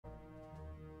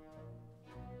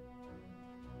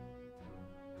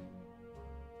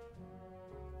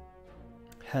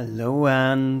Hello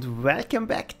and welcome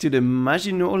back to the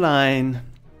Maginot Line.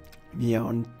 We are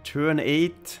on turn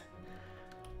 8.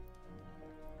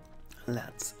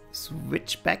 Let's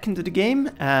switch back into the game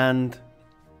and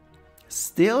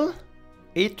still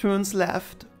 8 turns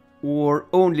left or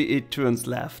only 8 turns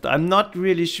left. I'm not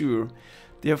really sure.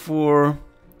 Therefore,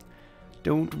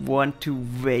 don't want to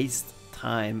waste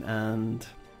time and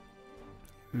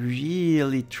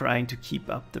really trying to keep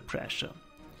up the pressure.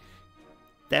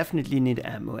 Definitely need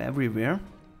ammo everywhere.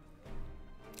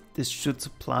 This should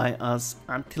supply us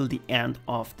until the end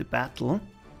of the battle.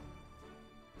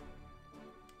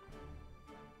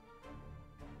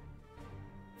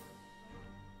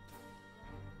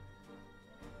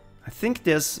 I think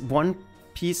there's one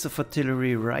piece of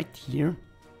artillery right here.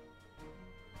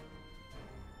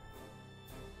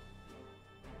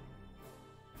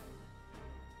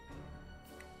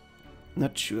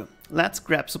 Not sure. Let's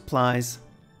grab supplies.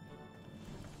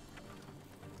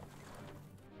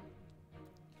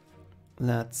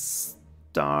 Let's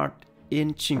start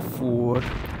inching forward.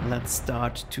 Let's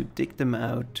start to dig them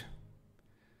out.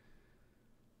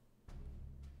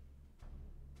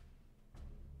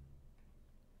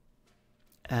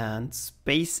 And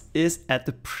space is at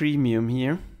the premium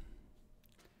here.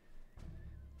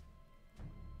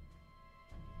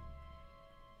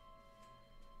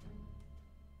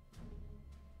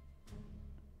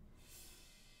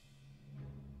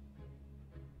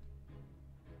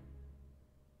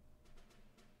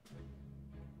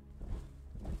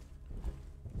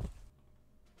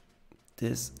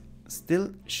 This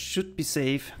still should be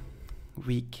safe.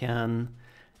 We can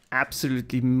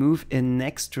absolutely move in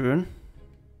next turn.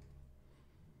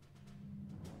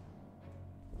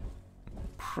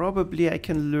 Probably I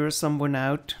can lure someone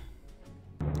out.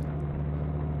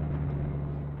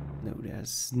 No,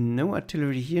 there's no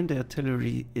artillery here. The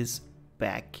artillery is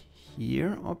back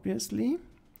here, obviously.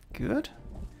 Good.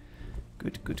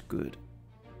 Good, good, good.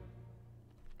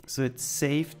 So it's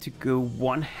safe to go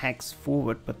 1 hex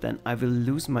forward, but then I will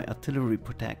lose my artillery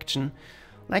protection.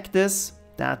 Like this,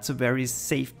 that's a very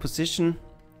safe position.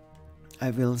 I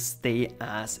will stay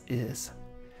as is.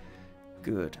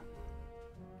 Good.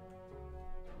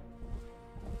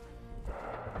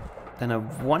 Then I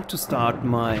want to start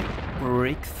my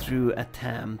breakthrough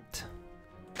attempt.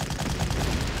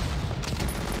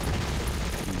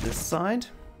 On this side.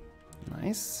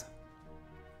 Nice.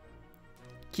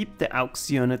 Keep the aux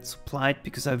units supplied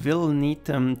because I will need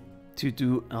them to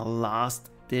do a last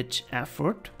ditch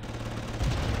effort.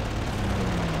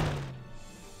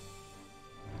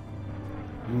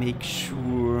 Make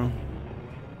sure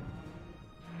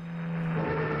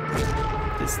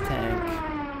this tank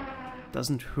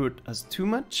doesn't hurt us too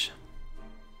much.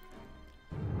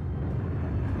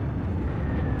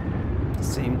 At the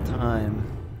same time,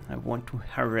 I want to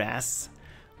harass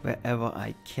wherever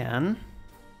I can.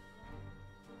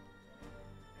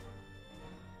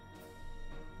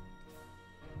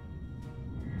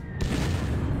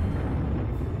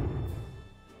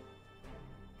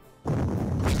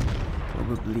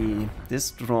 Probably this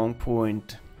strong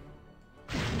point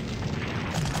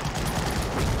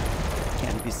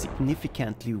can be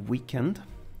significantly weakened.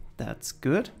 That's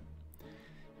good.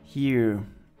 Here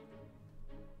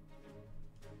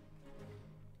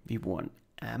we want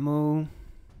ammo.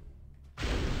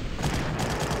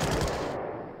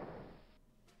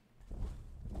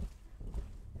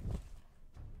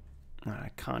 I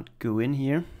can't go in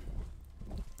here,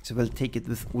 so we'll take it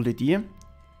with auxiliaries.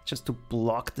 Just to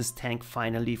block this tank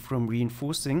finally from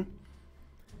reinforcing.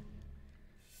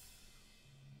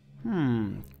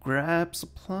 Grab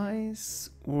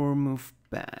supplies or move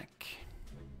back.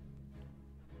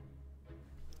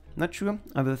 Not sure,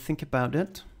 I will think about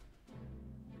it.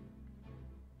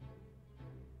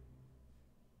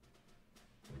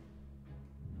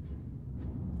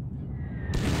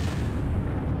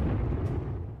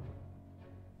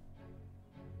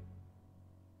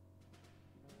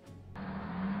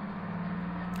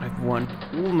 I want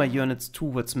all my units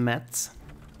towards Metz.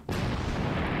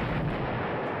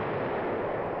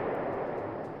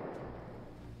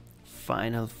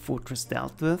 Final fortress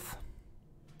dealt with.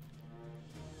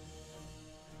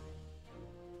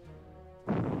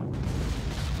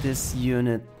 This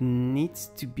unit needs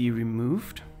to be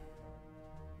removed.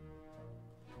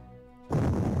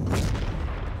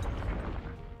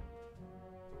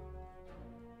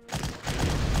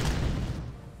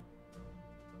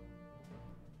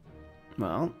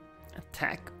 Well,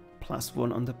 attack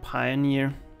 +1 on the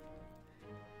Pioneer.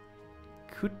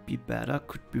 Could be better,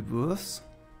 could be worse.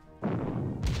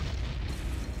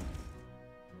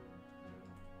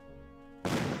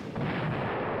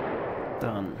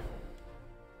 Done.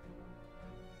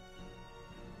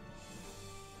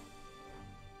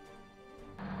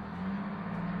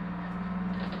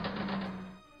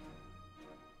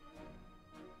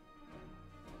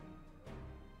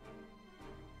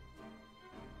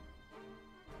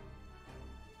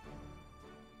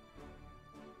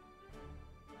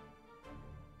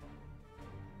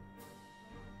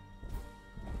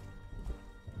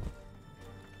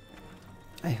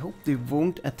 I hope they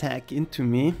won't attack into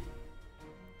me.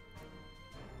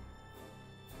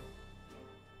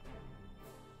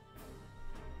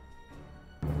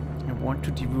 I want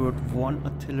to divert one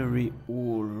artillery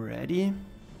already.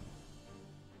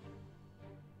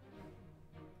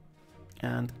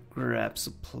 And grab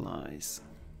supplies.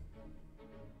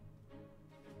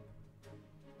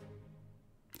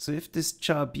 So if this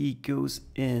Char B goes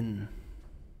in,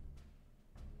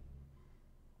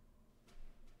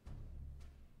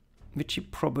 which he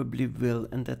probably will,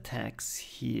 and attacks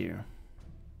here,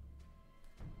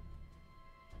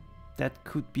 that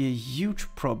could be a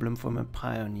huge problem for my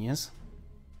pioneers.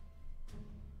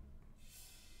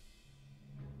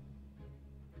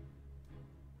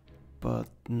 But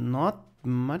not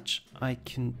much I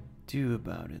can do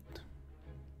about it.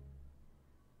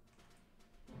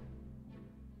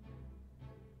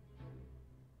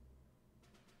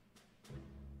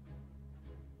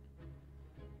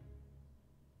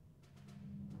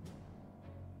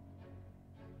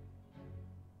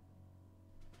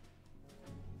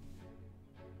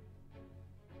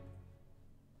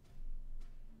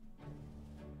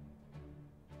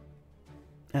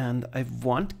 And I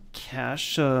want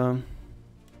cash to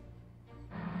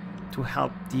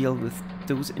help deal with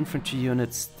those infantry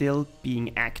units still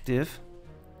being active.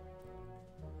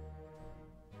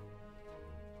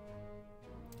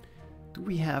 Do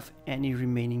we have any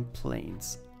remaining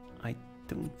planes? I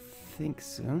don't think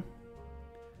so.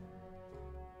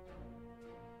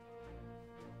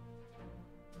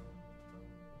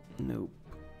 Nope.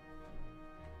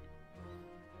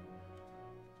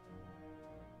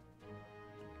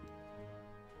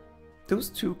 Those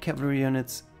two cavalry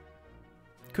units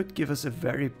could give us a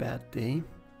very bad day.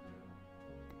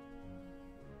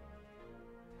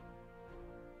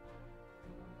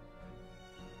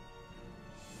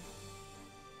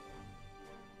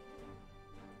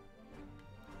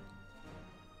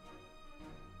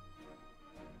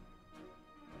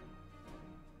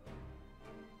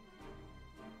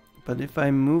 But if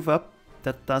I move up,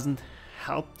 that doesn't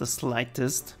help the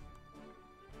slightest,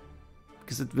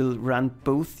 because it will run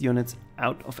both units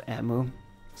out of ammo.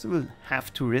 So we'll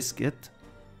have to risk it.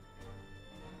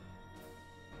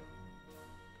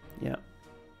 Yeah.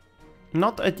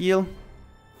 Not ideal,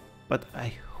 but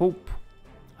I hope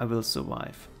I will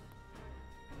survive.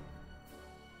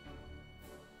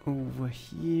 Over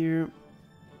here.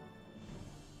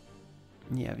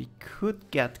 Yeah, we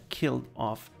could get killed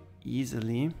off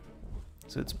easily.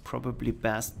 So it's probably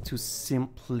best to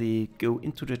simply go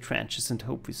into the trenches and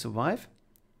hope we survive.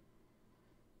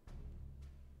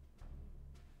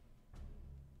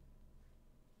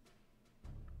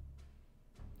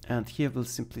 And here we'll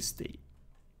simply stay.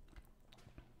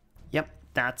 Yep,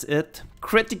 that's it.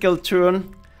 Critical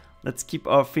turn. Let's keep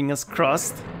our fingers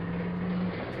crossed.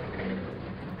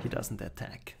 He doesn't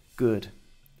attack. Good.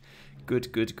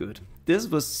 Good, good, good. This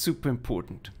was super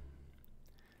important.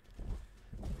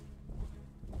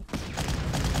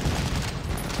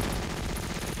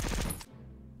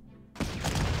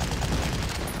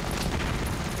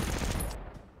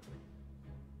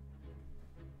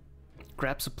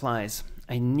 Grab supplies.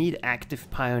 I need active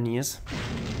pioneers.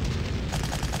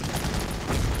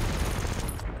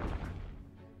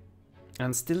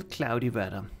 And still cloudy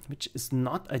weather, which is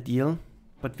not ideal,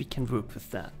 but we can work with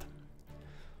that.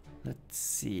 Let's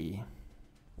see.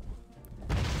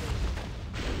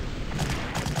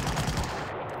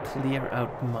 Clear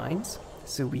out mines,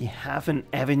 so we have an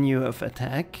avenue of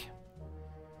attack.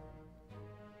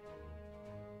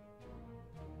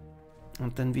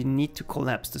 And then we need to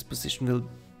collapse this position.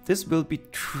 This will be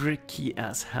tricky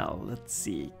as hell. Let's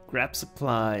see. Grab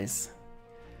supplies.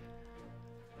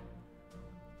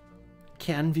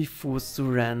 Can we force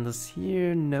surrenders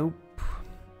here? Nope.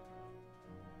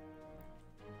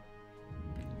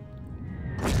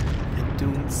 I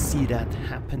don't see that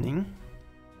happening.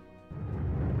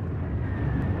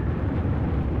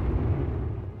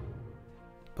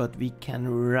 But we can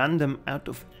run them out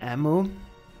of ammo.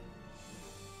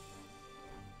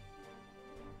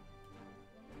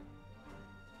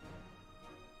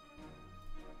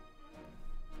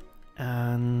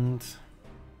 And,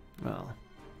 well,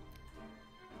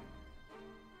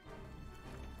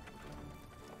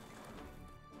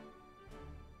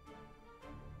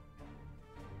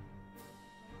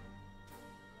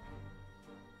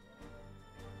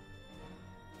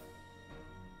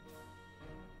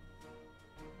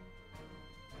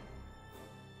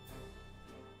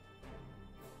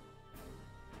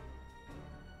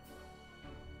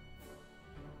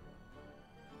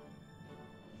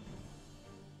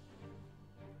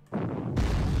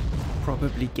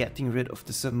 probably getting rid of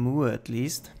the Samoa at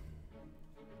least.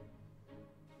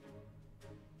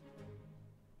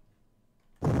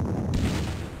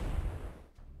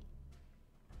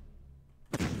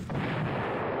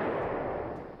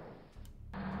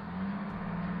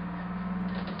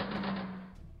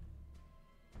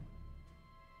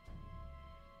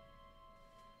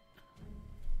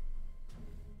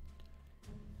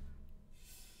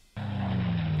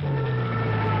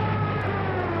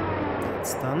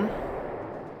 That's done.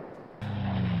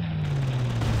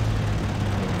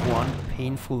 One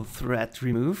painful threat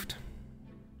removed.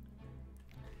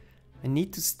 I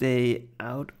need to stay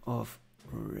out of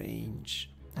range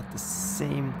at the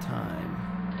same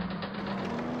time.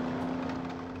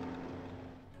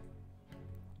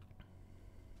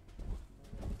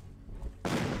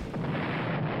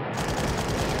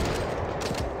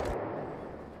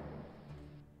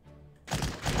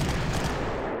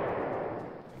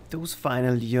 Those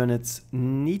final units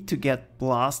need to get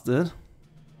blasted.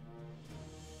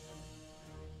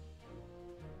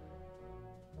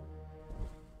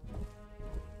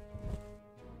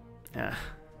 Ah,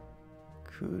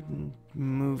 couldn't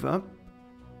move up.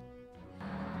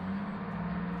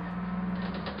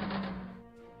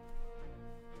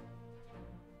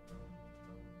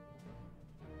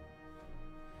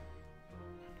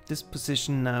 This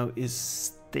position now is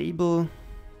stable.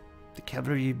 The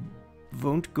cavalry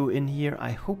won't go in here,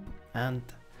 I hope, and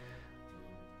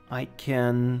I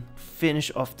can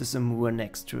finish off the Zamora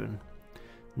next turn.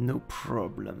 No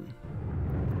problem.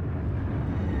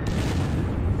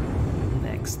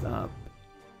 Next up.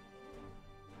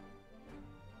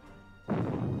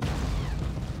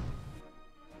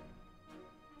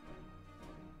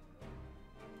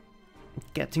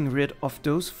 Getting rid of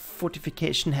those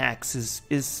fortification hexes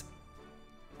is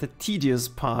the tedious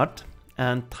part,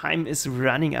 and time is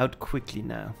running out quickly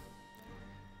now.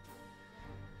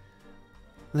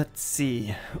 Let's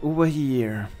see, over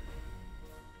here.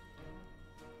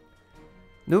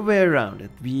 No way around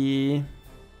it.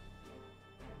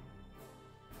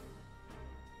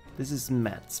 This is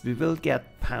Metz. We will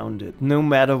get pounded, no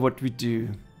matter what we do.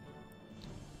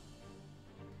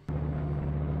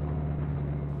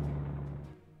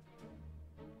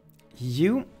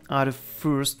 You are the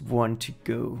first one to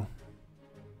go.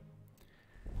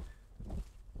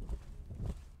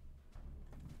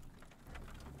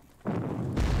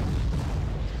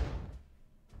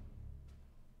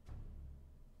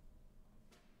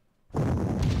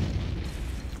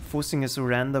 Forcing a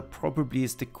surrender probably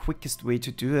is the quickest way to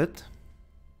do it.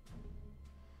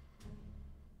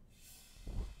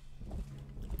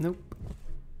 Nope.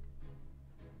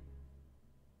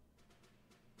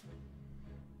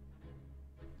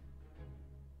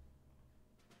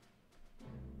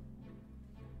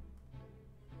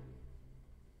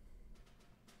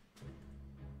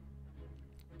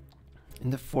 In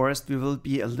the forest we will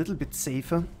be a little bit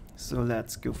safer, so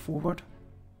let's go forward.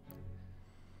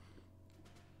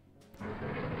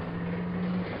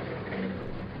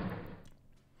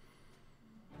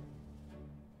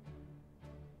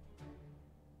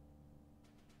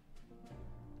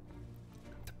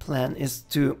 The plan is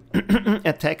to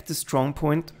attack the strong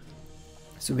point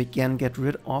so we can get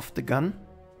rid of the gun.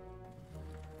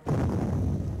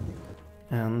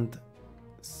 And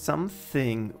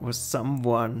something or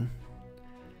someone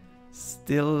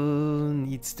still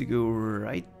needs to go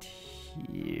right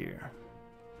here.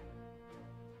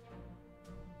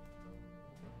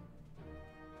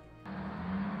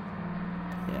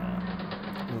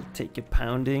 Yeah, we'll take a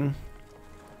pounding.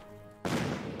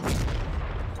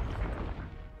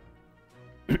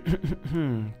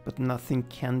 But nothing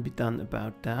can be done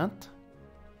about that.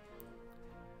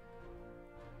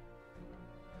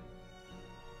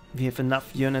 We have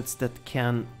enough units that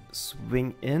can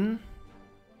swing in.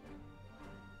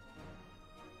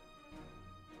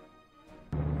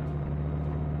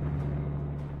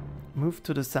 Move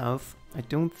to the south. I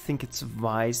don't think it's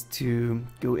wise to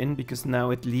go in because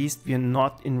now at least we are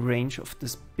not in range of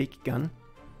this big gun.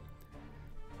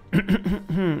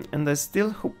 And I still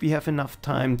hope we have enough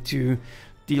time to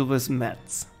deal with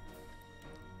Metz.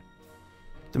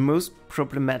 The most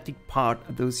problematic part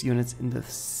are those units in the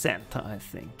center, I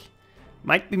think.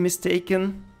 Might be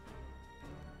mistaken,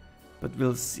 but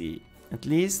we'll see. At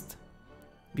least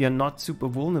we are not super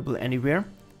vulnerable anywhere.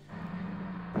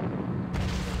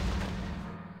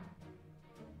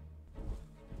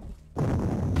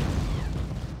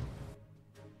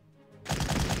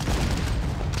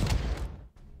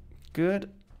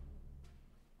 Good.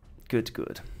 Good,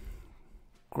 good.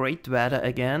 Great weather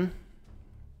again.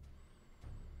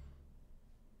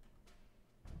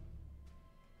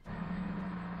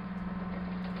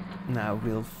 Now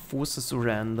we'll force a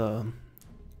surrender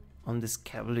on this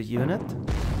cavalry unit.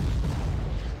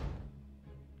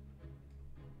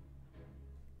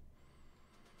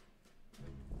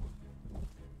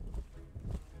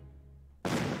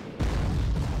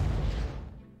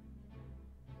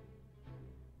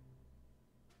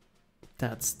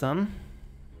 That's done.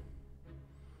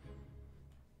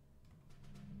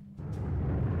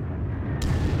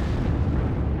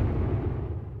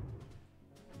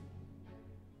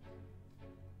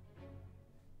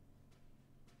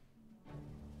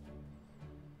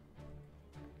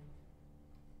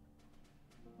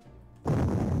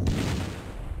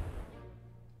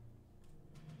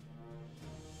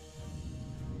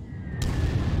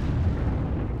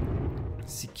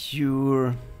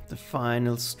 secure the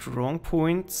final strong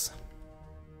points.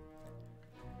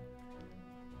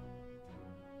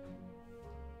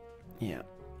 Yeah,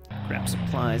 grab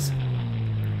supplies.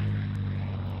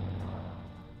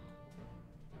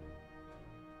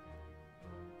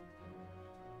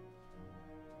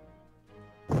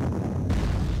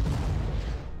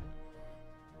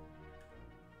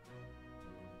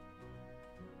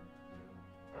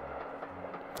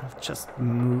 I've just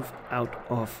moved out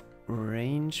of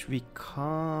range. We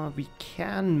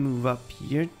can move up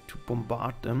here to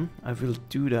bombard them. I will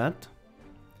do that.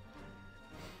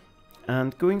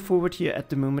 And going forward here at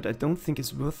the moment, I don't think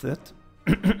it's worth it.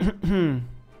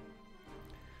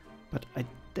 But I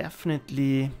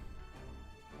definitely...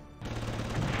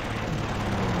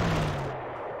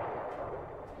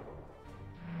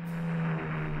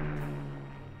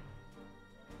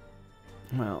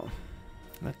 Well,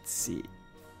 let's see.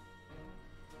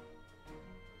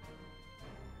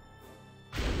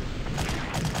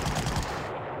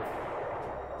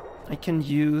 I can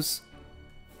use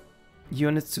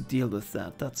units to deal with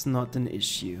that. That's not an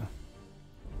issue.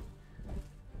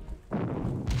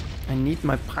 I need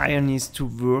my pioneers to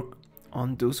work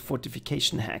on those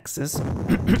fortification hexes.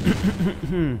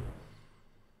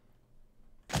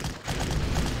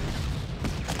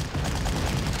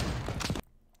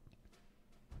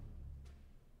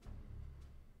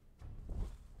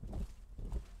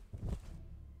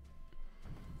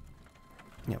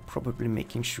 Yeah, probably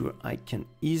making sure I can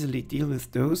easily deal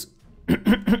with those.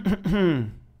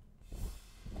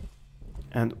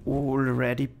 And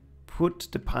already put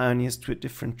the pioneers to a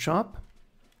different job.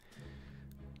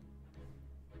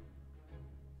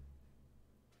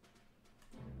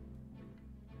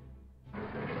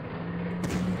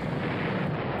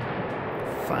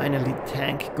 Finally,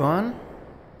 tank gone.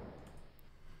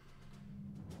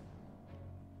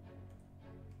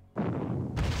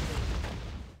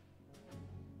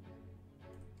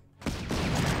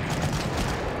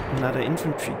 Another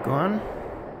infantry gone.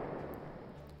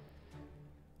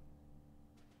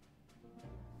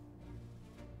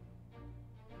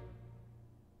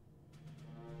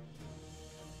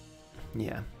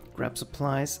 Yeah, grab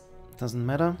supplies, doesn't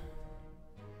matter.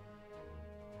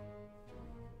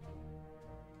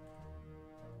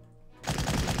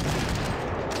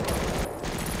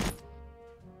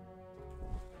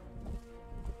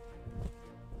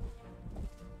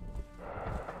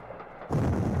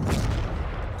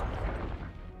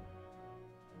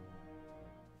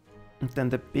 And then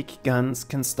the big guns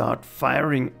can start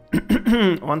firing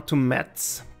onto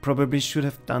Metz. Probably should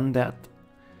have done that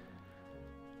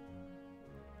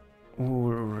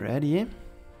already.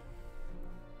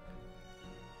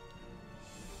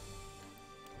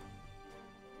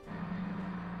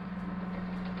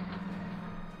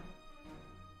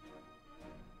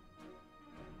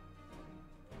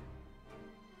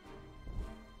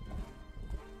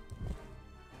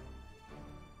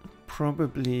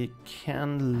 Probably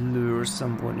can lure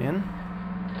someone in.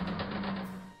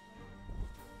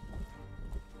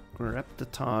 Grab the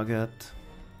target.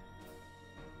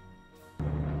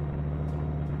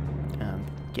 And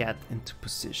get into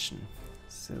position.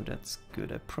 So that's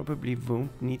good. I probably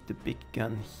won't need the big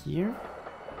gun here.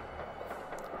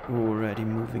 Already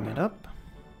moving it up.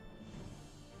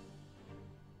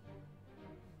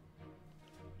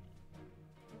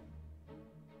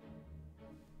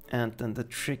 And then the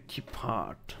tricky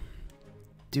part.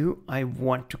 Do I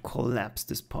want to collapse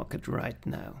this pocket right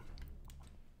now?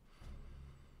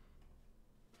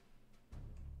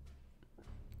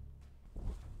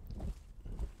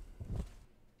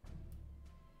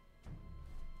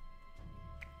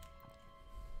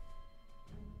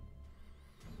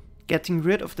 Getting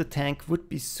rid of the tank would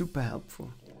be super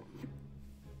helpful.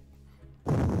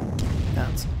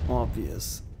 That's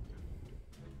obvious.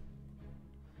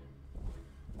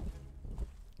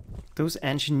 Those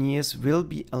engineers will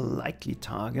be a likely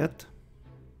target.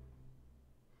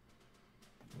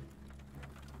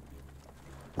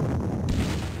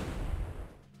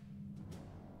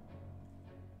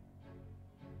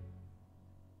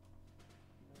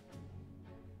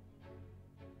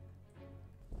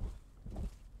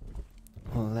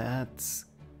 Let's...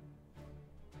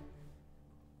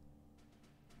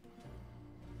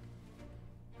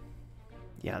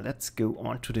 Yeah, let's go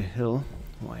onto the hill.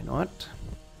 Why not?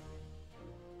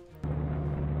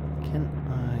 Can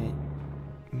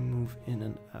I move in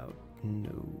and out?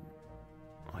 No,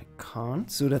 I can't.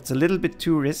 So that's a little bit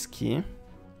too risky.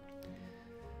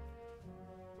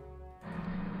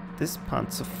 This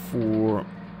Panzer IV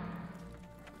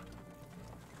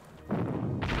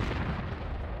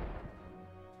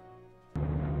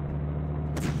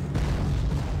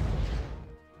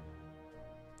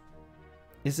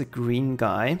is a green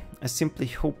guy. I simply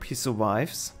hope he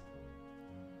survives.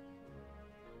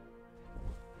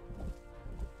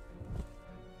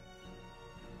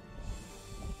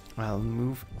 I'll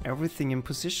move everything in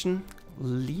position,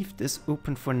 leave this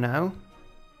open for now.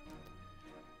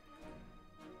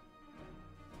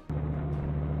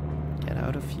 Get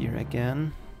out of here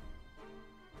again.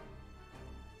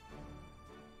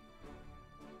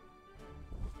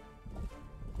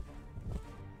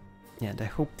 Yeah, and I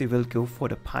hope they will go for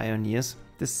the pioneers.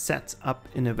 This sets up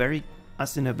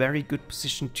us in a very good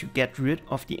position to get rid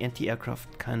of the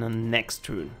anti-aircraft cannon next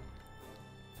turn.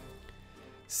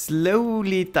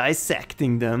 Slowly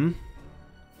dissecting them.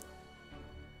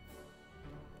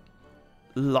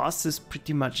 Loss is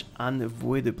pretty much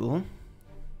unavoidable.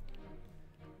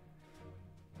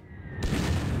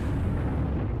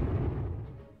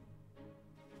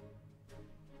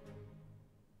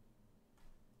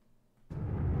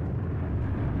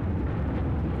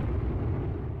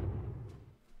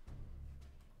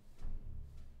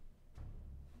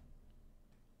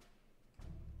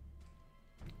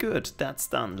 Good, that's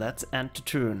done. Let's end the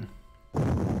turn.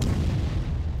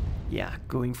 Yeah,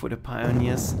 going for the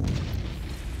pioneers.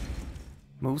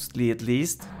 Mostly at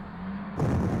least.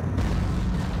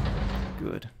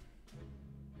 Good.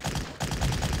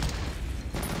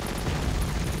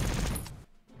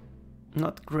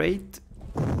 Not great.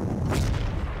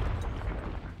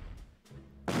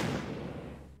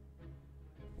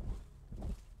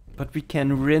 But we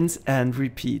can rinse and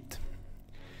repeat.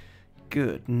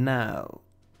 Good, now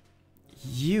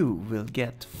you will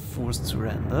get forced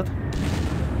surrendered.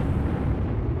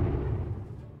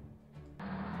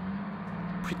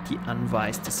 Pretty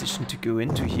unwise decision to go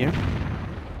into here.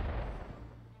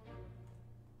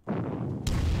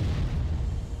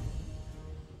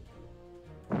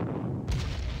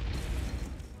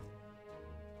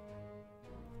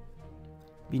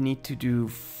 We need to do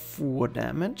 4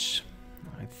 damage.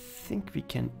 I think we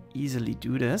can easily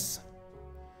do this.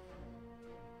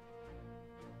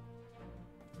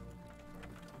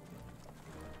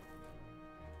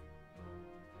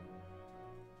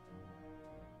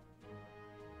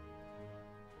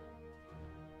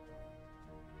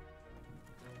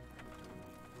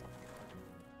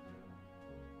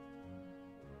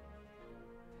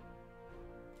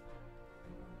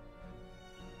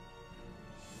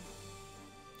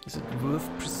 Is it worth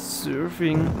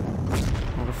preserving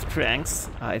all of strengths?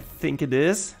 I think it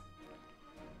is.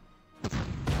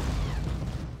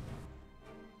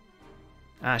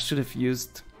 I should have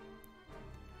used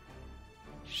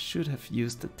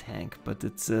the tank, but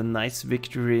it's a nice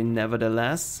victory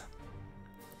nevertheless.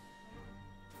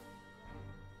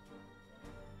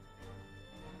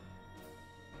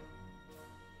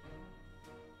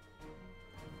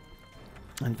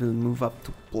 And we'll move up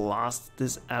to blast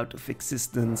this out of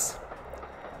existence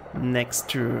next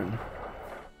turn.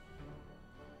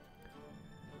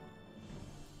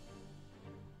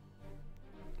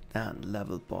 And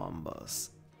level bombers.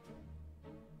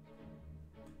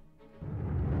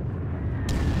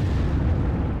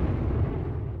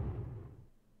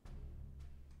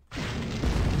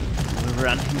 We'll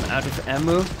run him out of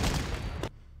ammo.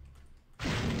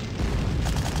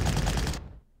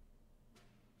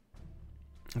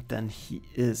 Then he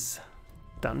is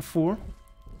done for.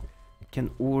 We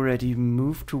can already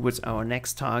move towards our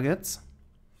next targets.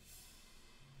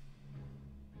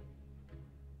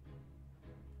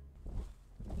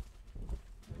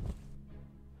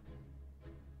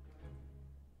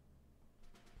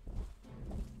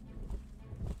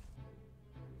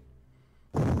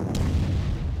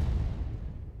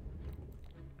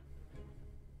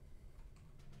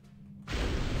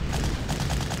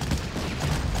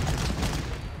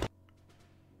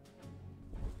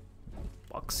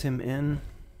 Him in.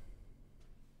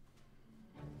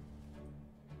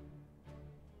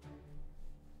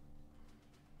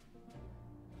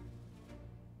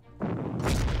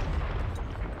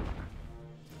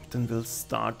 Then we'll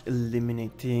start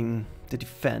eliminating the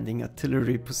defending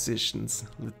artillery positions.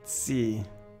 Let's see.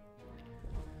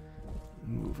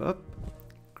 Move up,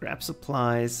 grab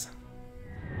supplies.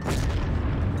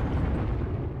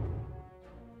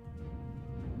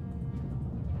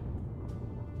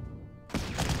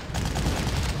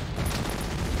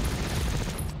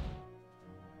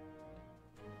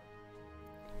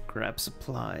 Grab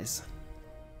supplies.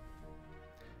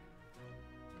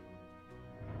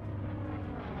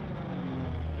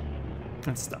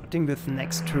 And starting with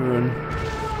next turn,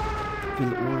 it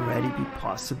will already be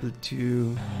possible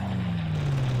to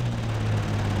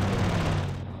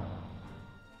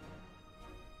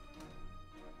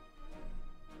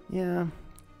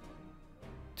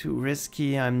too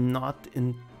risky. I'm not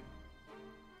in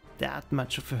that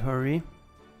much of a hurry.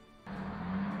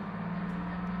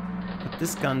 But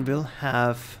this gun will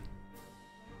have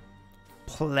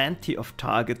plenty of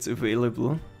targets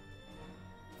available.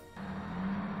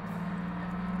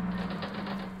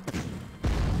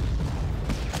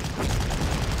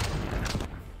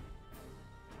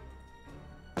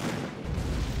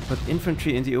 But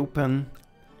infantry in the open,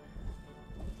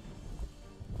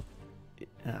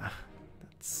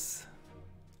 that's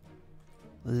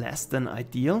less than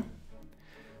ideal,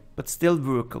 but still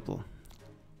workable.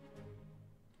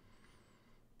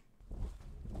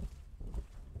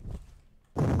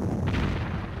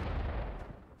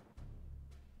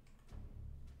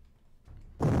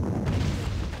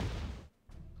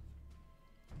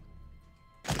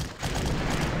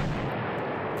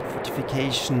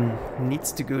 Fortification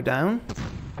needs to go down.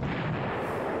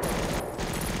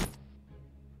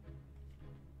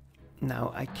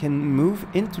 Now I can move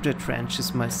into the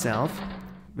trenches myself,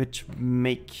 which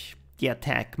make the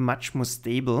attack much more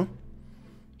stable.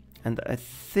 And I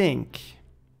think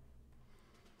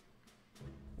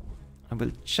I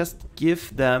will just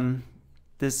give them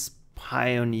this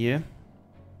pioneer.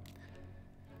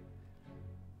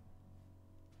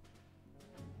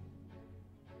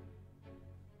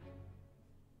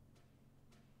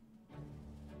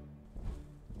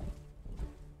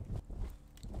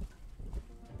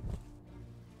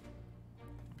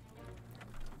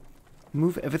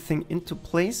 Move everything into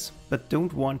place, but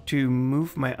don't want to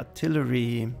move my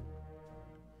artillery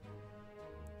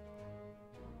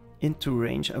into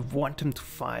range. I want them to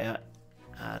fire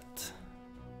at...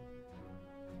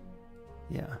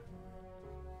 yeah.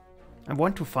 I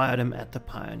want to fire them at the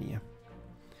pioneer.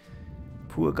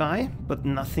 Poor guy, but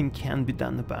nothing can be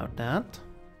done about that.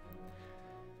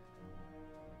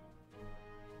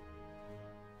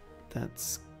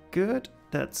 That's good,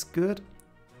 that's good.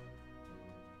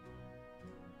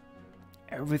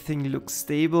 Everything looks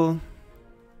stable.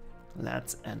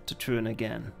 Let's end the turn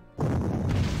again. Yeah,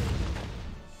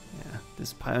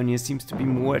 this pioneer seems to be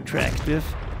more attractive.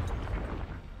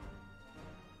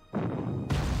 But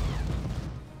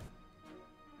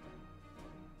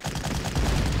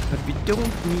we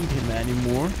don't need him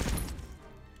anymore.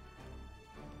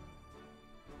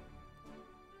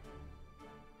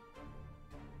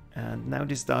 And now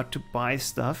they start to buy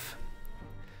stuff.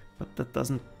 But that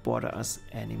doesn't bother us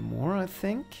anymore, I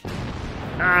think.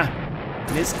 Ah!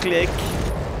 Misclick!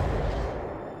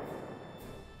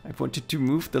 I wanted to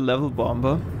move the level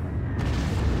bomber.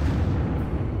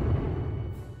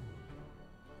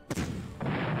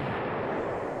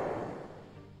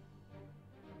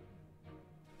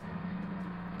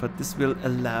 But this will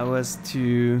allow us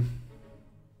to...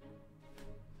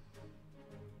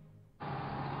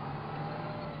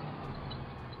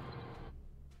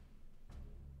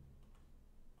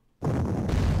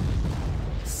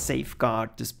 safeguard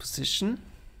this position.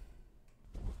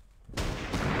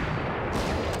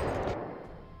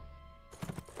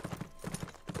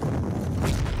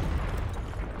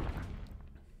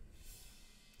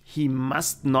 He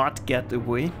must not get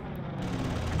away.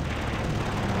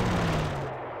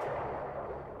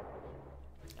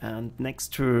 And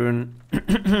next turn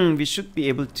we should be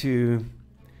able to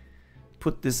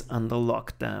put this under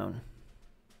lockdown.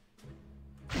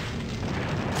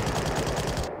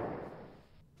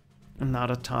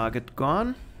 Another target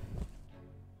gone.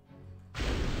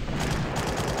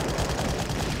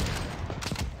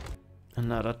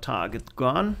 Another target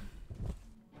gone.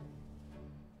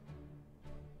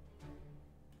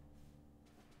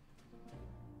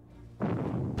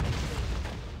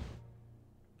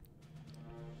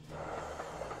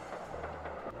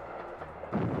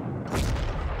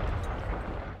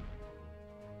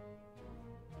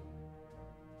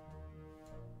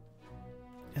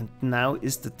 And now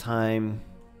is the time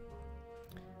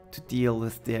to deal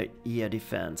with their air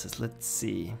defenses. Let's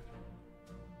see.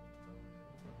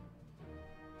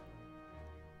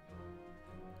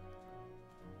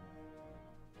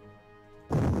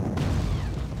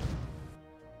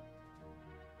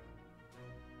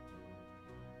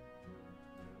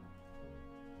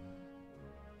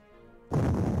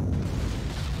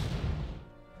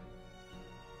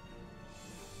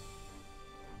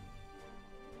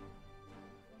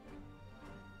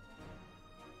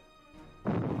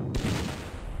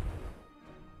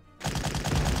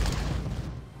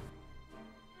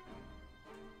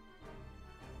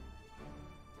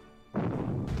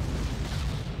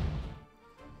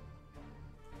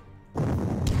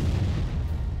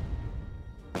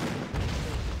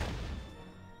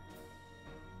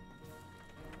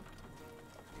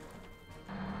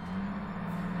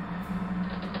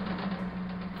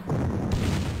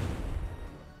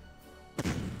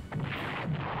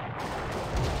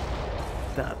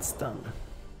 That's done.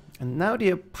 And now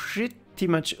they are pretty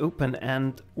much open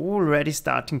and already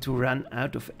starting to run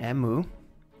out of ammo.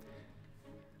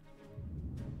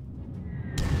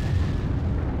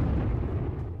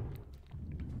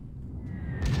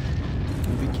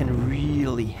 And we can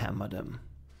really hammer them.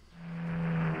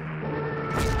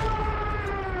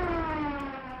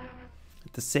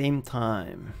 At the same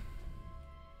time.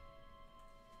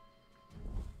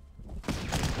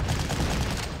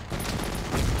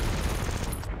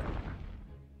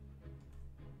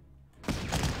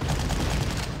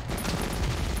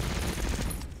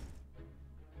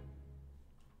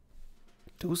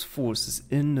 Those forces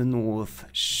in the north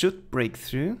should break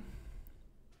through.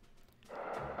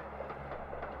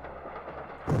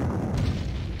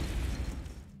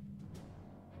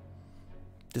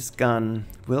 This gun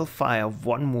will fire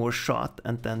one more shot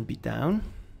and then be down.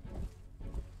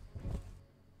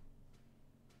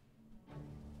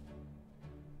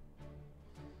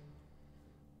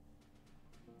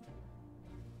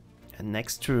 And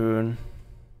next turn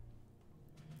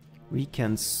we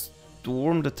can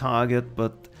storm the target,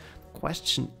 but the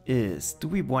question is, do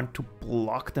we want to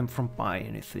block them from by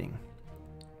anything?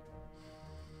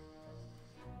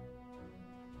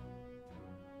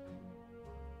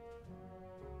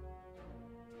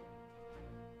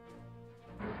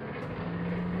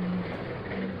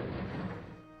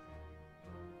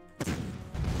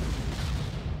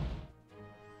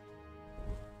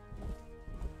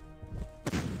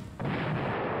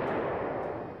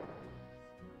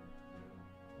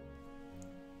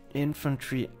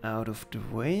 Infantry out of the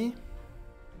way.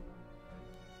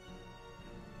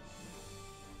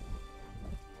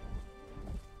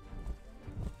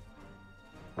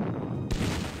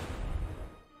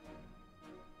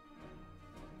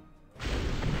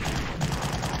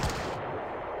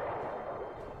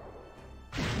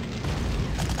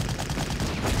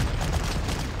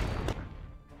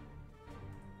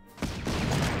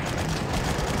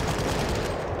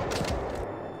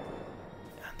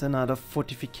 Another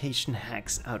fortification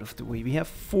hacks out of the way. We have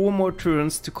 4 more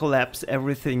turns to collapse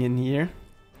everything in here.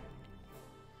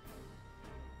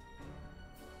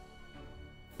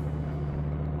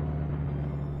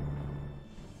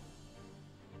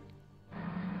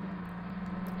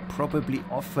 Probably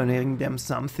offering them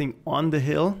something on the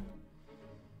hill.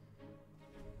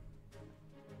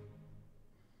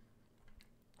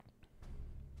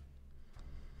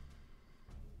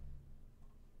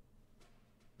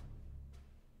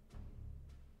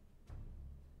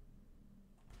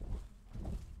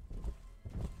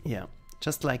 Yeah,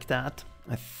 just like that.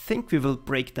 I think we will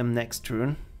break them next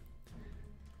turn.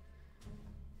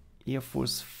 Air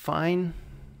Force fine.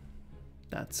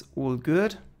 That's all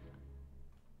good.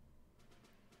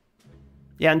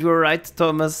 Yeah, and you're right,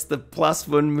 Thomas. The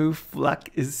 +1 move luck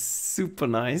is super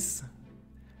nice.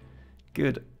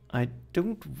 Good. I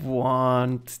don't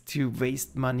want to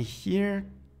waste money here.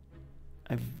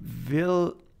 I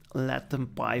will let them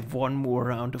buy 1 more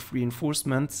round of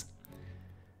reinforcements.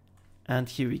 And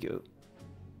here we go.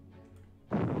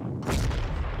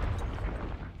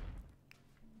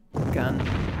 Gun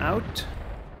out.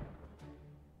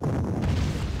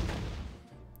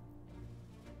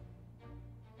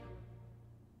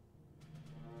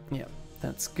 Yeah,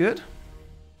 that's good.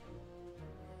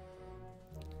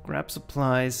 Grab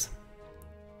supplies.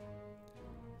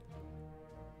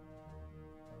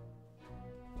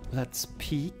 Let's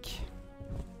peek.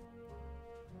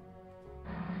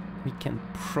 We can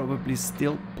probably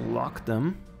still block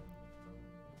them.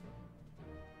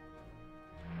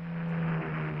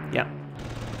 Yeah.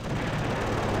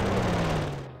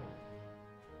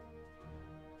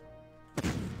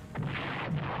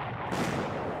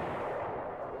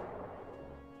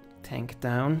 Tank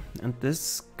down, and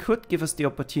this could give us the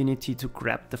opportunity to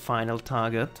grab the final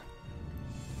target.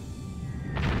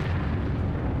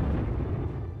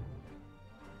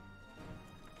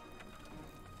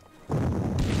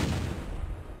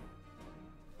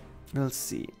 We'll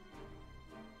see.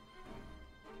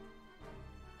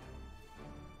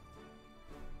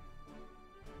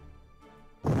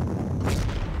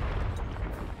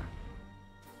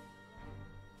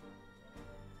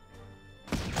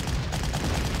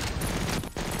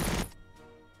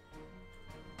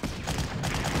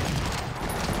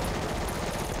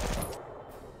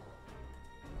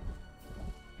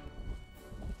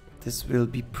 This will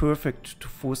be perfect to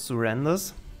force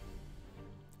surrenders.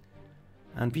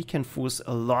 And we can force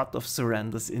a lot of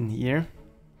surrenders in here.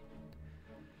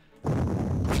 But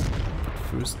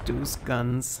first those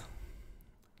guns.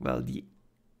 Well, the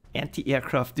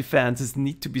anti-aircraft defenses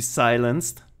need to be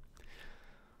silenced.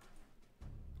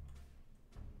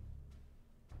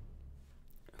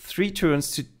 3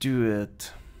 turns to do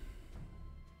it.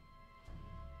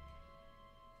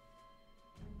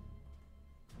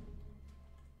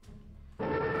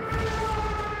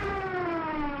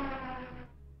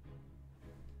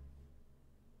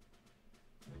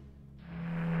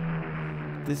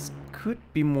 This could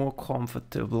be more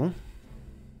comfortable.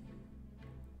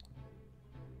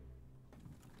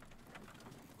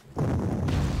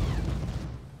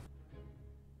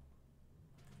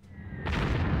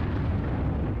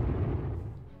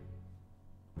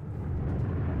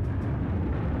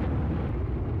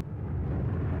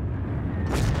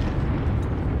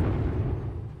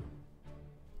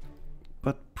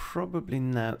 But probably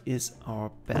now is our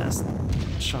best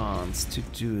chance to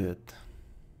do it.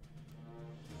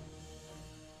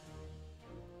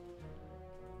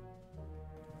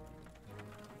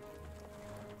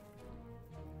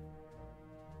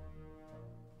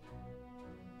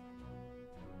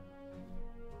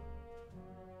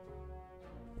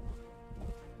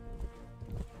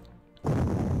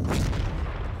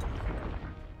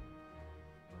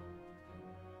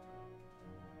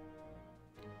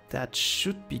 That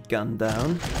should be gunned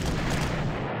down.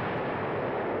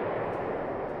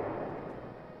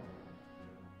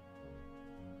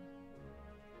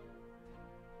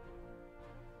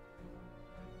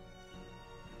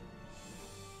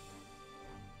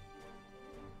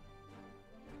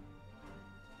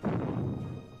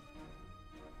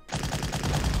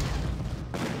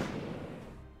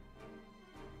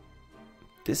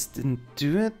 This didn't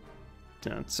do it.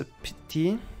 That's a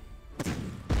pity.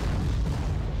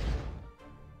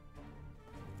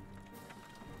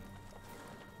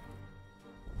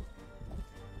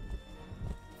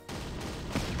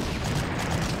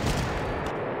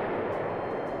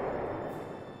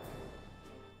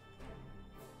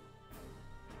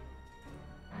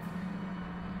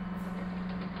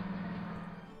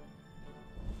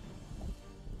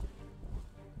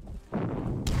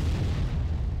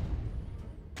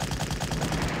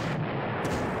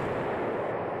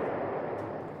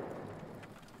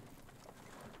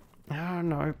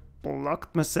 No, I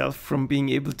blocked myself from being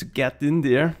able to get in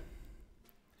there.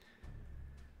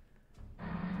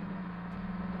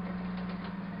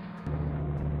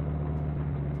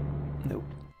 Nope,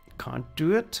 can't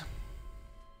do it.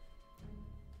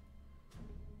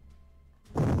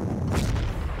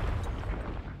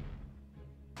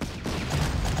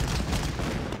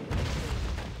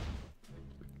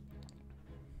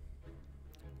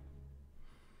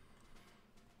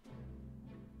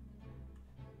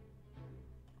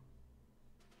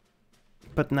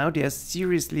 But now they are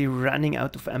seriously running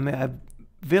out of ammo. I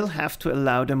will have to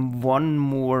allow them one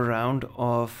more round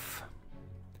of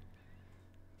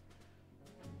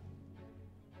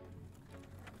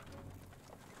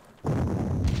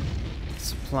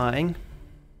supplying.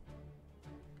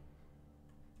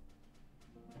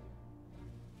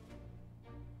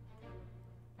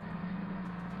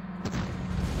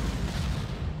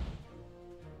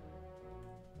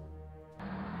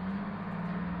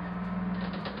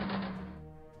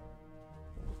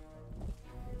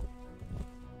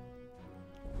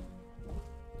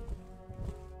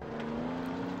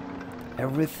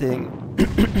 Everything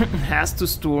has to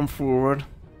storm forward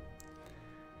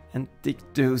and dig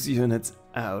those units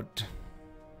out.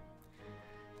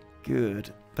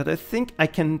 Good. But I think I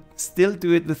can still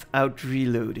do it without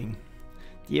reloading.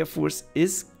 The Air Force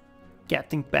is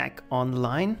getting back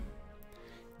online.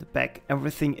 The back,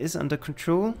 everything is under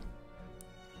control.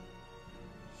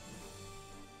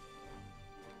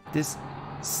 This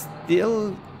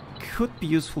still could be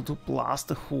useful to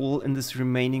blast a hole in this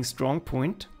remaining strong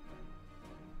point.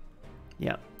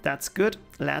 Yeah, that's good.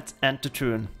 Let's end the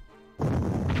turn.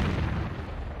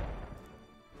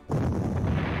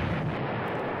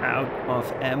 Out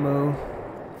of ammo.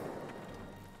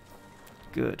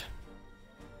 Good.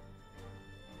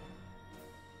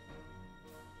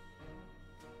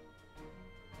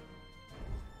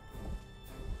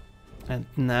 And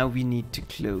now we need to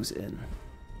close in.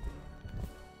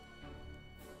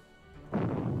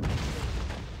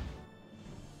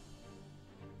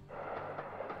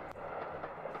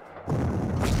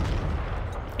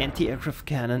 Anti-aircraft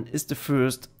cannon is the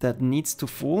first that needs to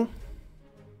fall.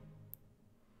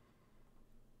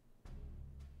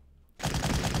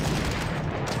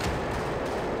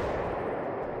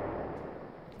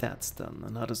 That's done.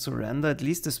 Another surrender. At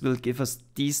least this will give us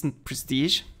decent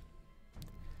prestige.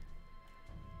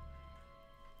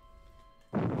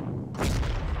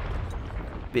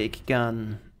 Big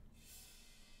gun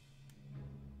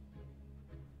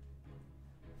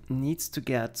needs to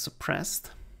get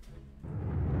suppressed.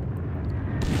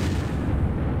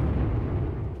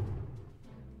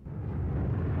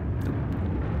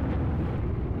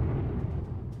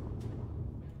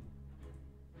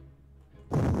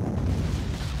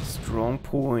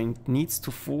 point needs to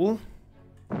fall.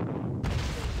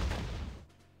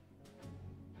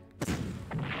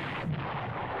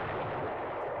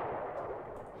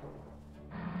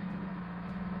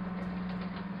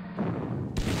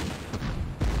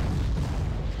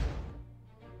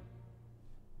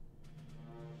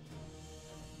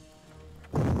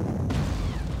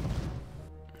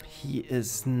 He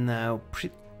is now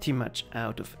pretty much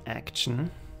out of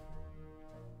action.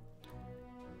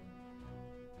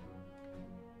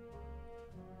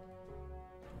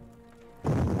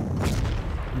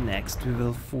 Next we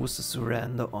will force a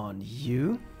surrender on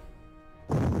you.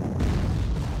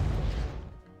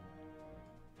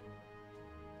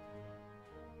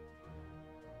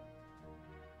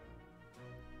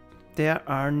 There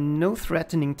are no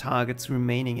threatening targets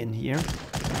remaining in here.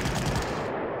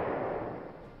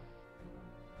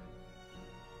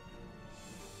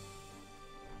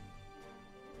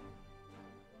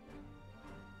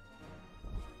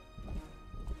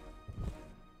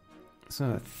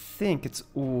 So I think it's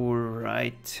all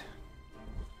right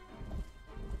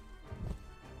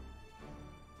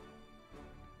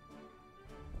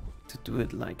to do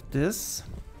it like this,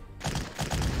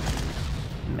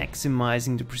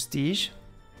 maximizing the prestige.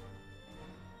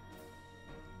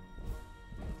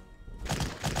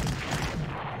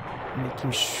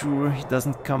 Making sure he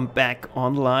doesn't come back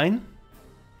online.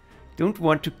 Don't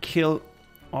want to kill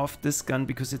off this gun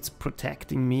because it's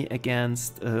protecting me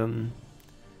against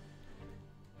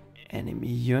enemy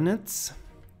units.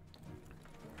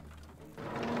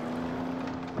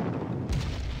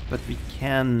 But we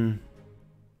can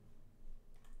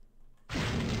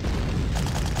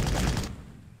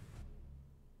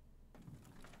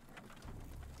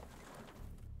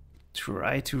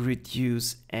try to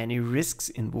reduce any risks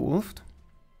involved.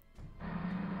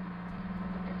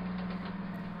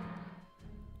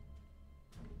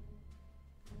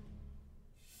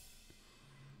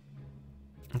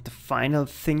 And the final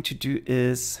thing to do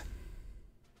is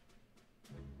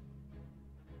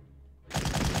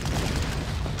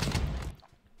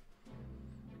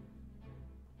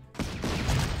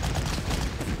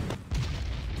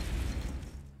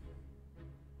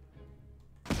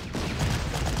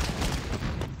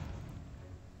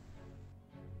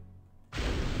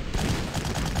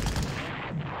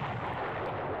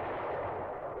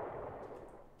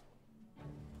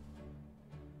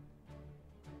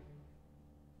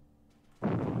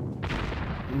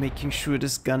making sure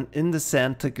this gun in the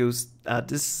center goes,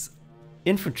 this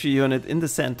infantry unit in the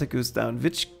center goes down,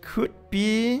 which could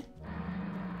be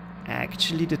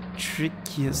actually the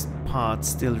trickiest part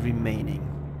still remaining.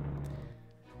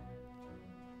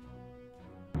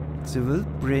 So we'll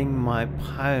bring my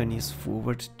pioneers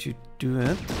forward to do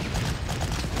it.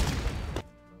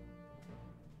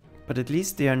 But at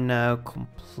least they are now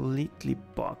completely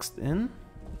boxed in.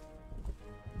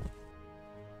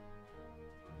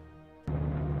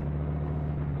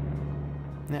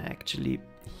 Actually,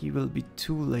 he will be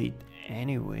too late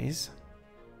anyways.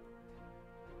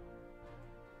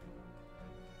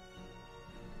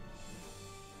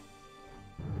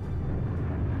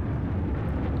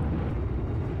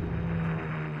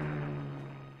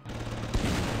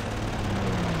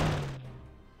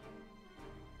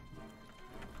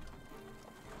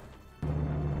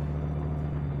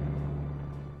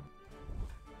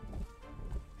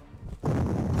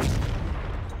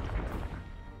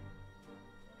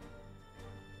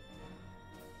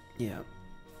 Yeah,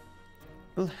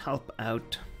 we'll help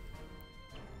out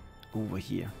over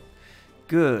here.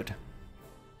 Good.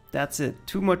 That's it.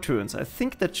 2 more turns. I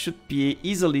think that should be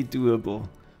easily doable.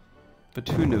 But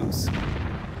who knows?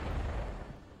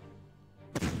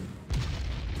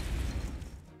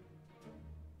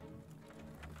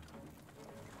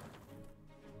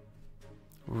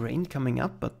 Rain coming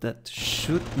up, but that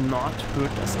should not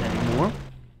hurt us anymore.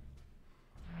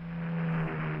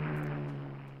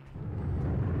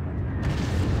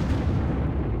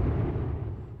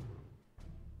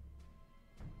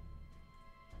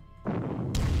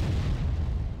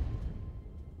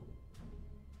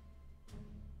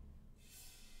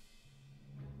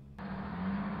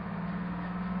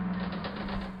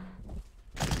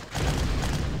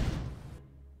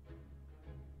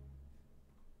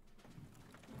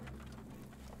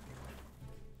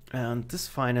 And this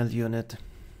final unit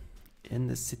in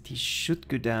the city should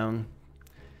go down.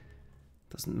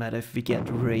 Doesn't matter if we get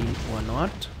rain or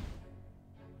not.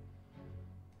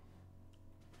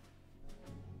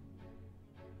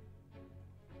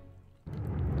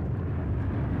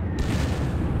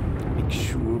 Make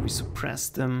sure we suppress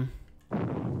them.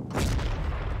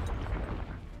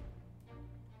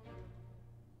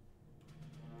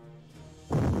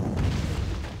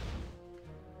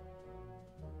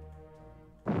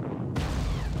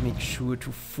 Make sure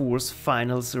to force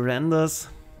final surrenders.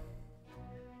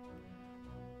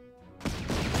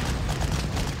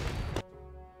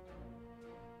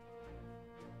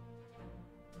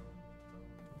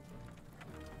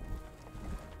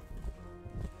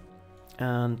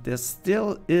 And there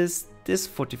still is this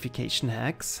fortification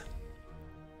hex.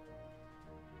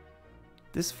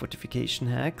 This fortification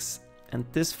hex and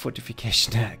this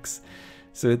fortification hex.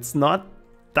 So it's not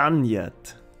done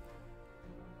yet.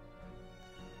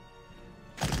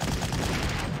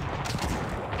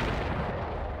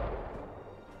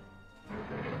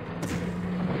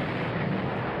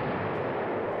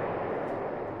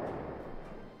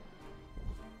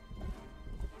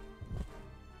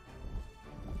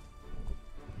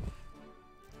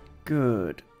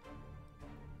 Good.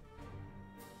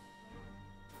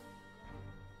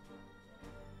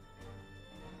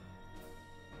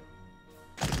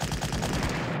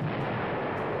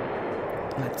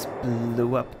 Let's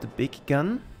blow up the big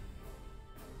gun.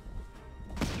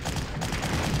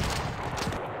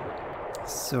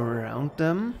 Surround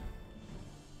them.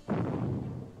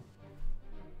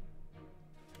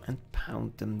 And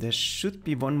pound them. There should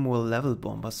be one more level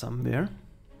bomber somewhere.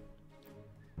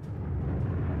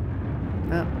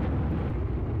 Ah.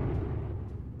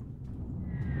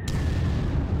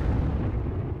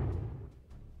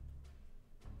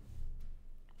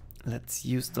 Let's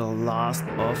use the last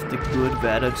of the good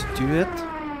weather to do it.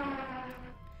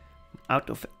 Out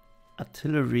of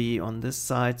artillery on this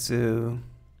side, so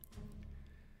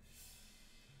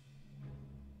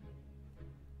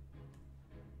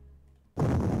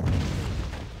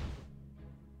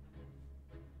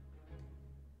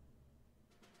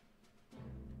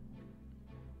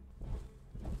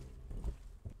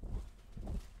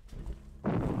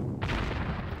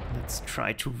let's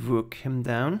try to work him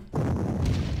down.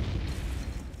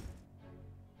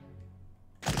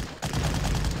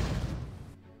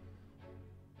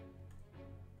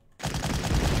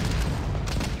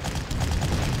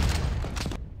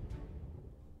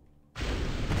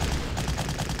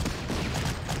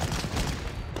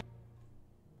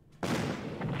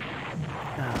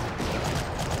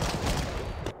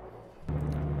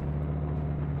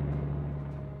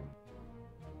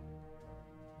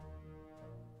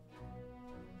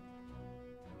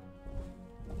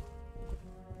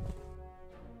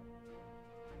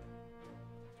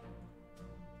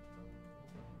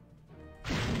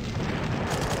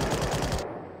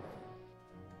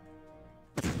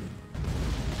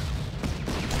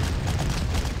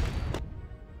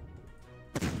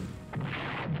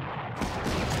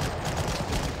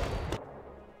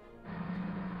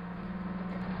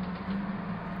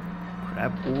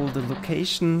 Grab all the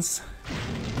locations.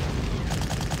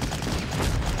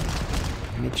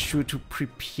 Make sure to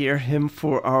prepare him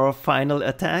for our final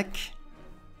attack.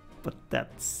 But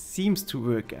that seems to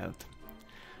work out.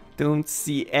 Don't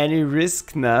see any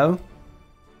risk now.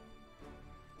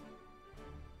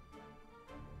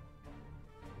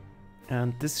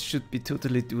 And this should be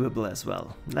totally doable as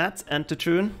well. Let's enter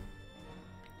turn.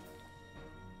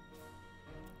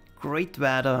 Great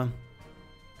weather.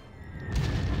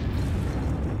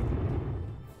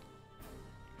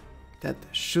 That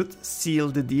should seal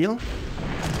the deal.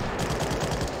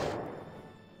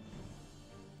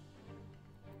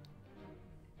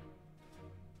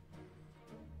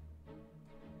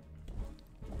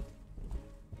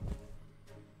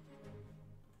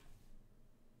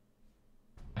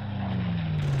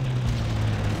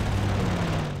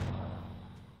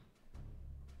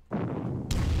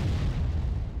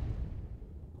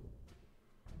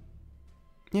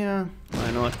 Yeah,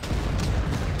 why not?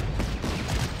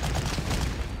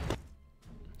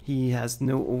 He has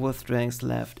no overstrengths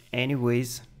left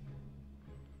anyways.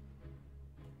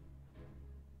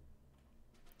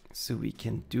 So we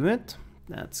can do it.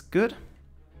 That's good.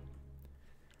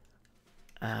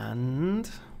 And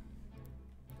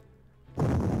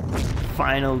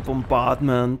final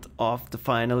bombardment of the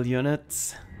final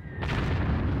units.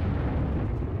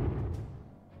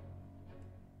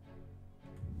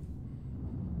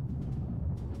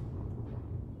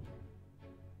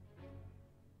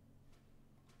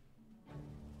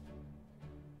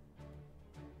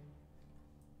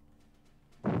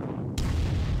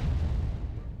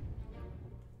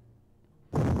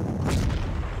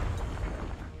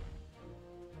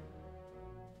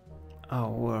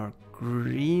 Our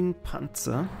green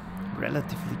Panzer,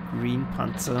 relatively green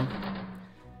Panzer,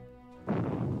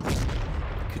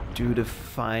 could do the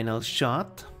final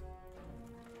shot.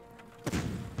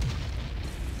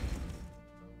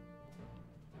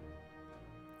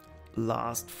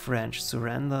 Last French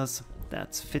surrenders,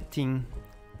 that's fitting.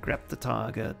 Grab the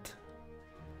target.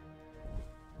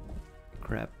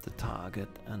 grab the target,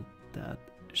 and that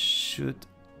should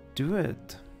do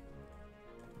it.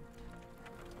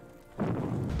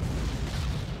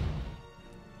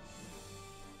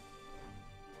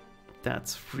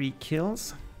 That's 3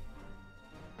 kills.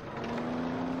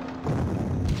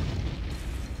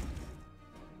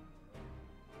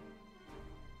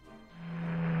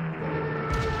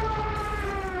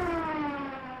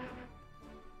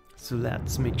 So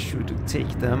let's make sure to take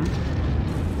them.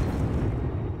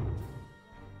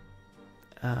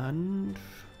 And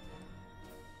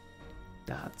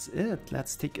that's it.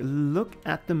 Let's take a look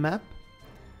at the map,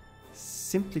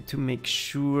 simply to make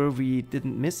sure we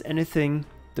didn't miss anything.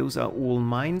 Those are all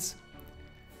mines.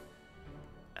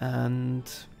 And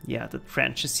yeah, the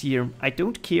trenches here, I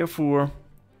don't care for.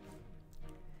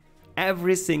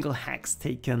 Every single hex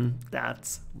taken,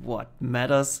 that's what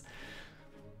matters.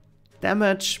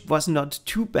 Damage was not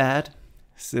too bad,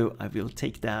 so I will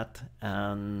take that.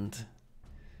 And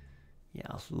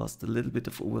yeah, lost a little bit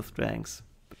of overstrength,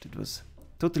 but it was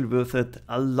totally worth it.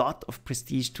 A lot of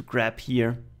prestige to grab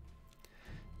here.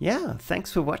 Yeah,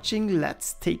 thanks for watching.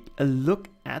 Let's take a look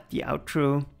at the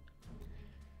outro.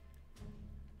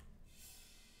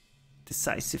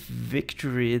 Decisive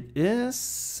victory it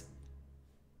is.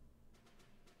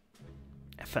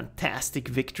 A fantastic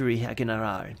victory, Herr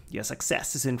General. Your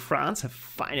successes in France have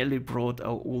finally brought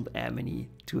our old enemy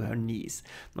to her knees.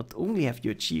 Not only have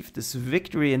you achieved this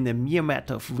victory in a mere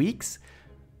matter of weeks,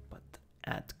 but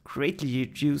at greatly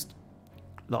reduced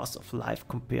loss of life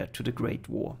compared to the Great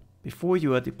War. Before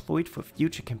you are deployed for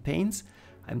future campaigns,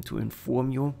 I am to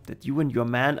inform you that you and your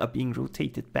men are being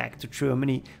rotated back to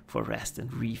Germany for rest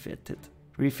and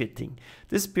refitting.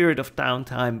 This period of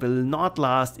downtime will not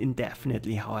last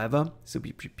indefinitely, however, so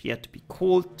be prepared to be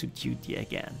called to duty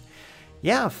again.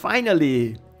 Yeah,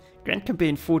 finally! Grand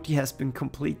Campaign 40 has been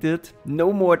completed.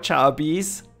 No more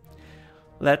Charbis.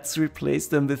 Let's replace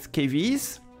them with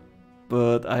KVs,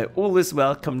 but I always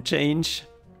welcome change.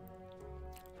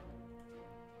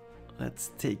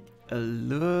 Let's take a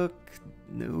look.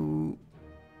 No.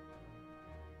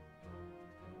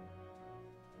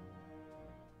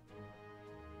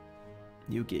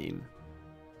 New game.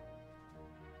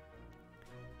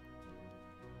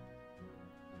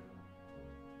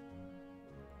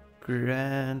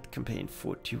 Grand Campaign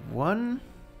 41.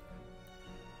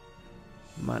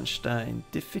 Manstein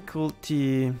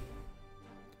difficulty.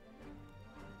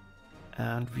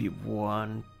 And we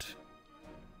want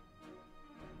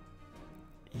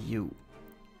you.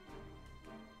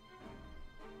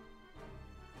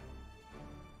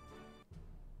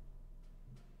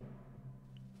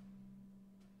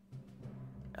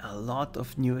 A lot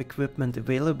of new equipment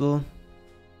available.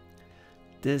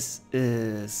 This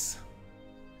is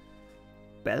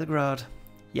Belgrade.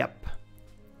 Yep.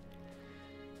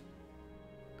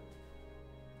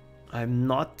 I'm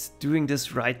not doing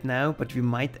this right now, but we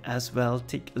might as well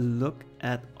take a look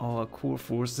at our core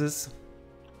forces.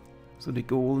 So the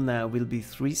goal now will be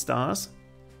 3 stars.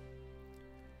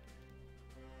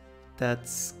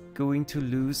 That's going to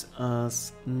lose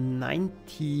us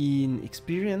 19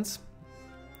 experience.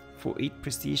 For 8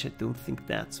 prestige, I don't think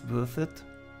that's worth it.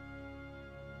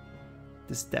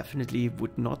 This definitely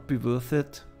would not be worth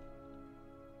it.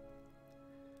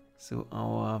 So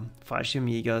our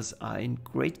Fallschirmjägers are in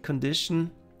great condition.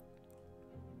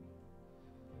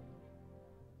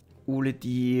 Ole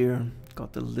Deer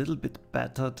got a little bit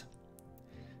battered.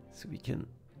 So we can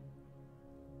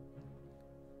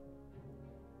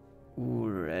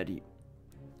already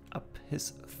up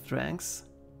his strengths.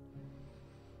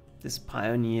 These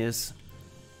pioneers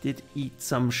did eat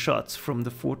some shots from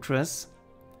the fortress.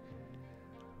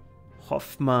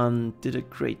 Hoffmann did a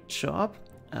great job,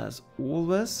 as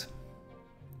always.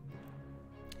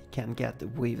 He can get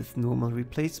away with normal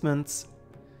replacements.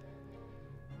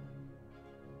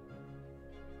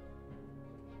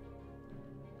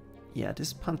 Yeah,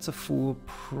 this Panzer IV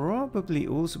probably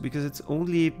also, because it's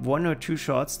only 1 or 2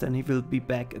 shots, then he will be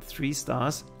back at 3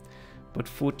 stars. But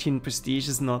 14 prestige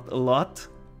is not a lot.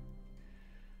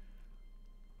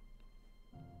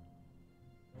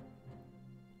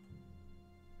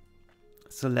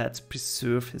 So let's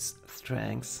preserve his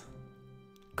strengths.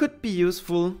 Could be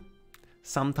useful.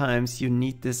 Sometimes you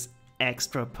need this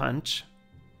extra punch.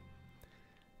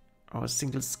 Our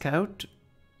single scout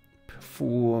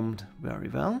performed very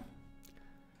well.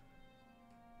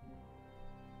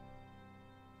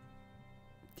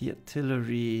 The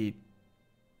artillery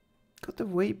got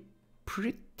away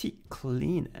pretty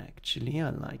clean, actually. I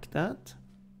like that.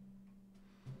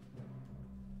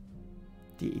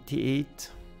 The 88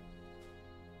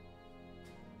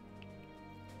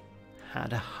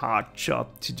 had a hard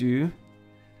job to do.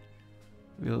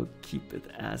 We'll keep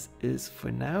it as is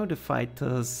for now. The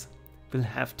fighters will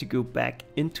have to go back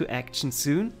into action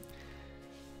soon.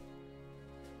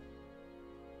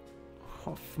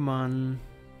 Hoffmann.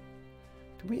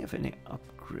 Do we have any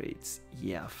upgrades?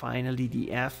 Yeah, finally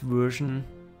the F version.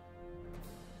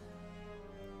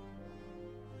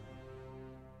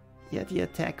 Yeah, the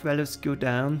attack values go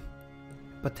down,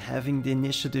 but having the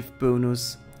initiative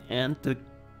bonus and the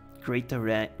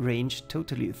greater range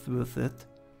totally is worth it.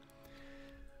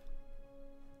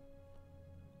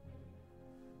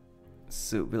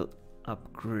 So we'll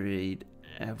upgrade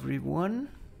everyone.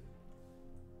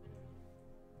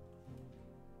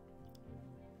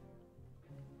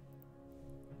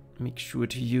 Make sure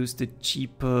to use the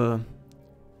cheaper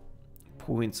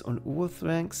points on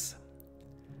overthranks.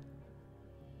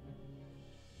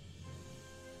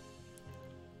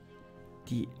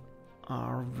 The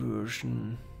R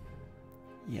version,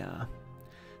 yeah,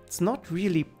 it's not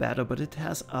really better, but it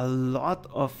has a lot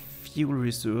of fuel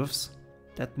reserves.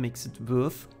 That makes it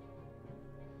worth.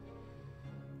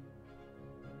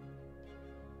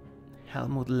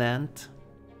 Helmut Land.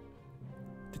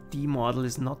 The D model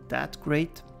is not that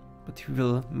great, but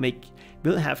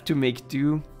we'll have to make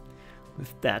do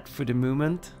with that for the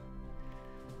moment.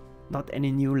 Not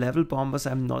any new level bombers.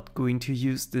 I'm not going to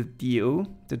use the DO,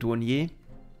 the Douanier.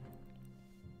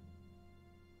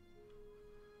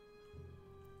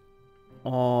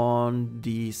 On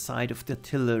the side of the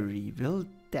artillery, we'll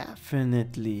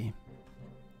definitely,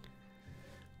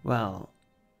 well,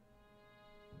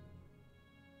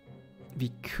 we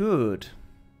could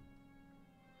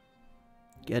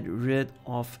get rid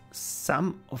of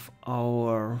some of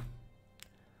our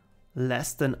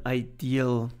less than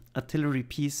ideal artillery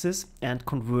pieces and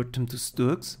convert them to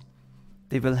Sturks.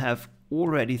 They will have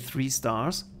already 3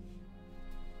 stars.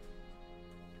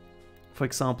 For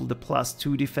example, the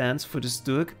 +2 defense for the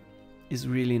Sturk is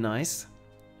really nice.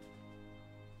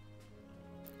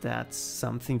 That's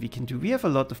something we can do. We have a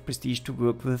lot of prestige to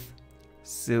work with,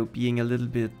 so being a little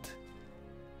bit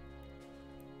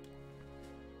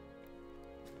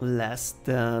less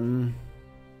than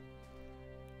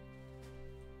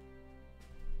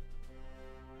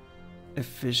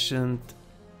efficient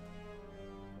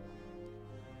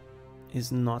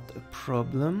is not a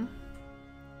problem.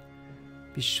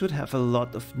 We should have a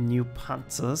lot of new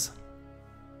Panzers.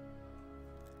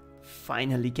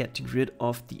 Finally getting rid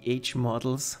of the H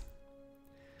models.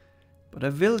 But I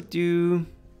will do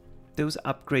those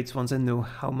upgrades once I know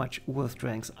how much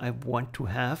overstrength I want to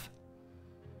have.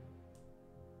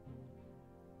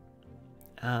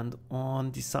 And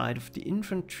on the side of the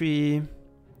infantry,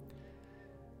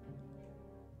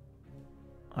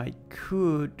 I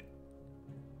could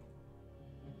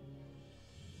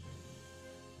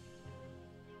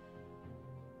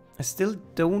I still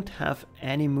don't have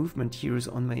any movement heroes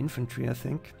on my infantry, I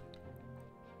think.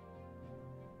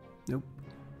 Nope.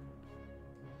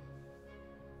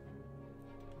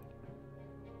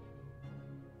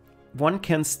 One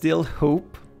can still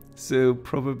hope, so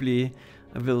probably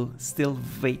I will still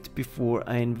wait before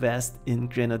I invest in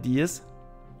grenadiers.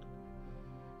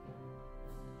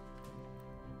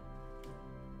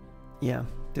 Yeah,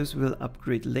 those will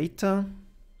upgrade later.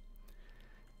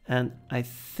 And I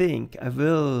think I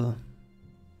will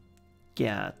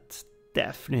get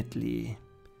definitely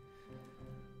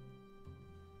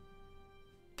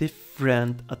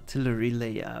different artillery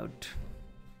layout.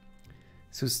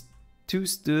 So 2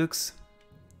 Sturks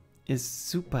is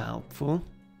super helpful.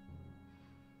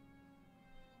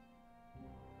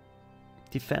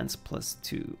 Defense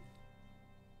 +2.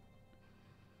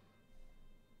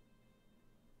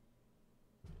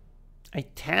 I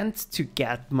tend to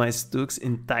get my Sturks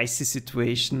in dicey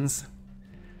situations,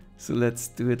 so let's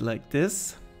do it like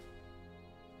this.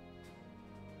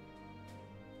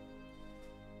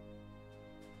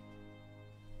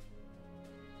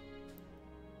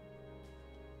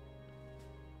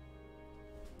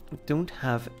 I don't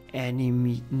have any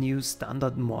new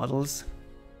standard models.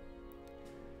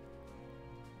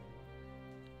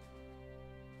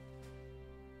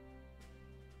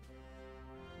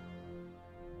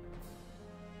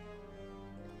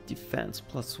 Defense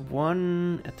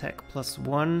 +1, attack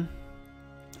 +1,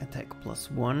 attack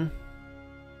 +1.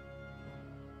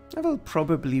 I will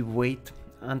probably wait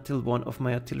until one of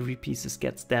my artillery pieces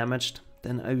gets damaged,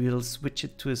 then I will switch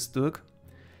it to a Sturk.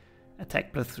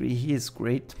 Attack +3, he is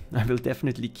great, I will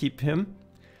definitely keep him.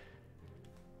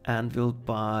 And will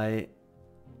buy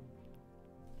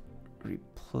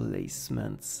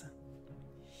replacements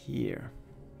here.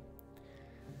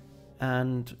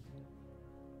 And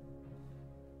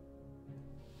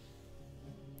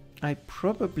I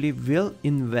probably will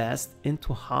invest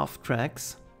into half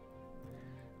tracks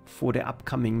for the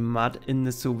upcoming mud in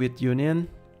the Soviet Union.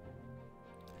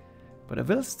 But I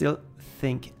will still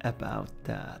think about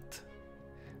that.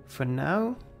 For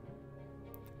now,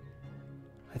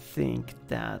 I think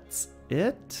that's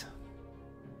it.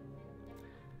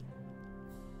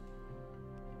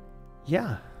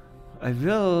 Yeah, I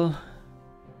will.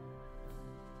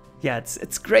 Yeah,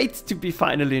 it's great to be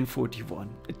finally in 41.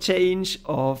 A change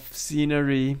of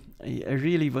scenery. I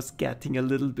really was getting a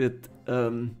little bit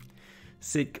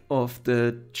sick of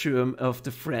the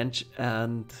French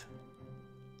and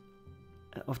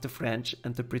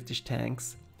the British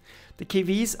tanks. The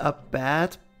KVs are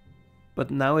bad, but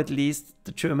now at least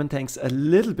the German tanks are a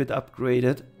little bit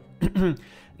upgraded.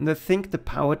 And I think the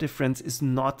power difference is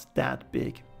not that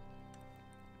big.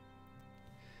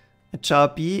 A Char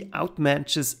B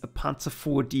outmatches a Panzer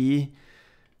 4D.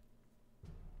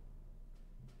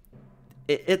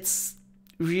 It's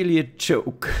really a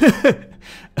joke.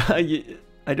 I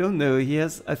don't know, he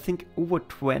has, I think, over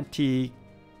 20...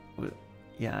 Well,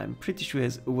 yeah, I'm pretty sure he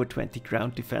has over 20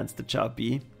 ground defense, the Char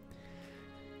B.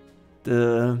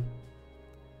 The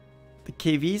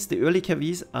KVs, the early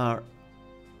KVs are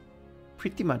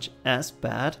pretty much as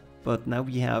bad, but now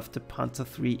we have the Panzer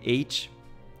 3H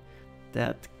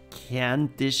that can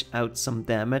dish out some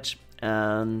damage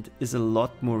and is a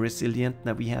lot more resilient.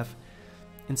 Now we have,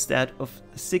 instead of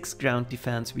 6 ground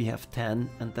defense, we have 10,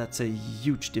 and that's a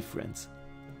huge difference.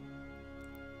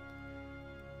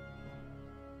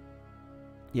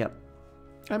 Yep,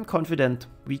 I'm confident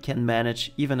we can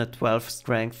manage even at 12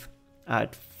 strength.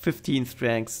 At 15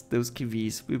 strengths, those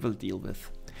KVs we will deal with.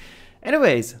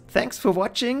 Anyways, thanks for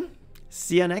watching.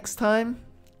 See you next time.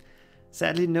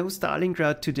 Sadly, no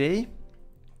Stalingrad today.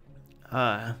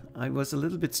 I was a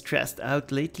little bit stressed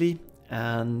out lately,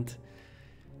 and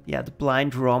yeah, the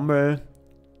blind Rommel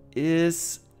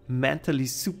is mentally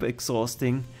super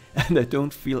exhausting, and I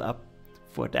don't feel up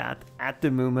for that at the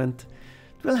moment.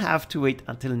 We'll have to wait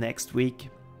until next week,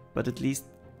 but at least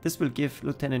this will give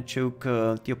Lieutenant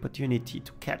Joker the opportunity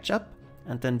to catch up,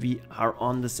 and then we are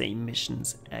on the same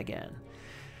missions again.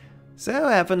 So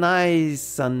have a nice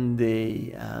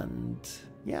Sunday, and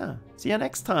yeah, see you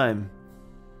next time.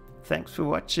 Thanks for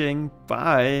watching.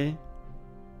 Bye.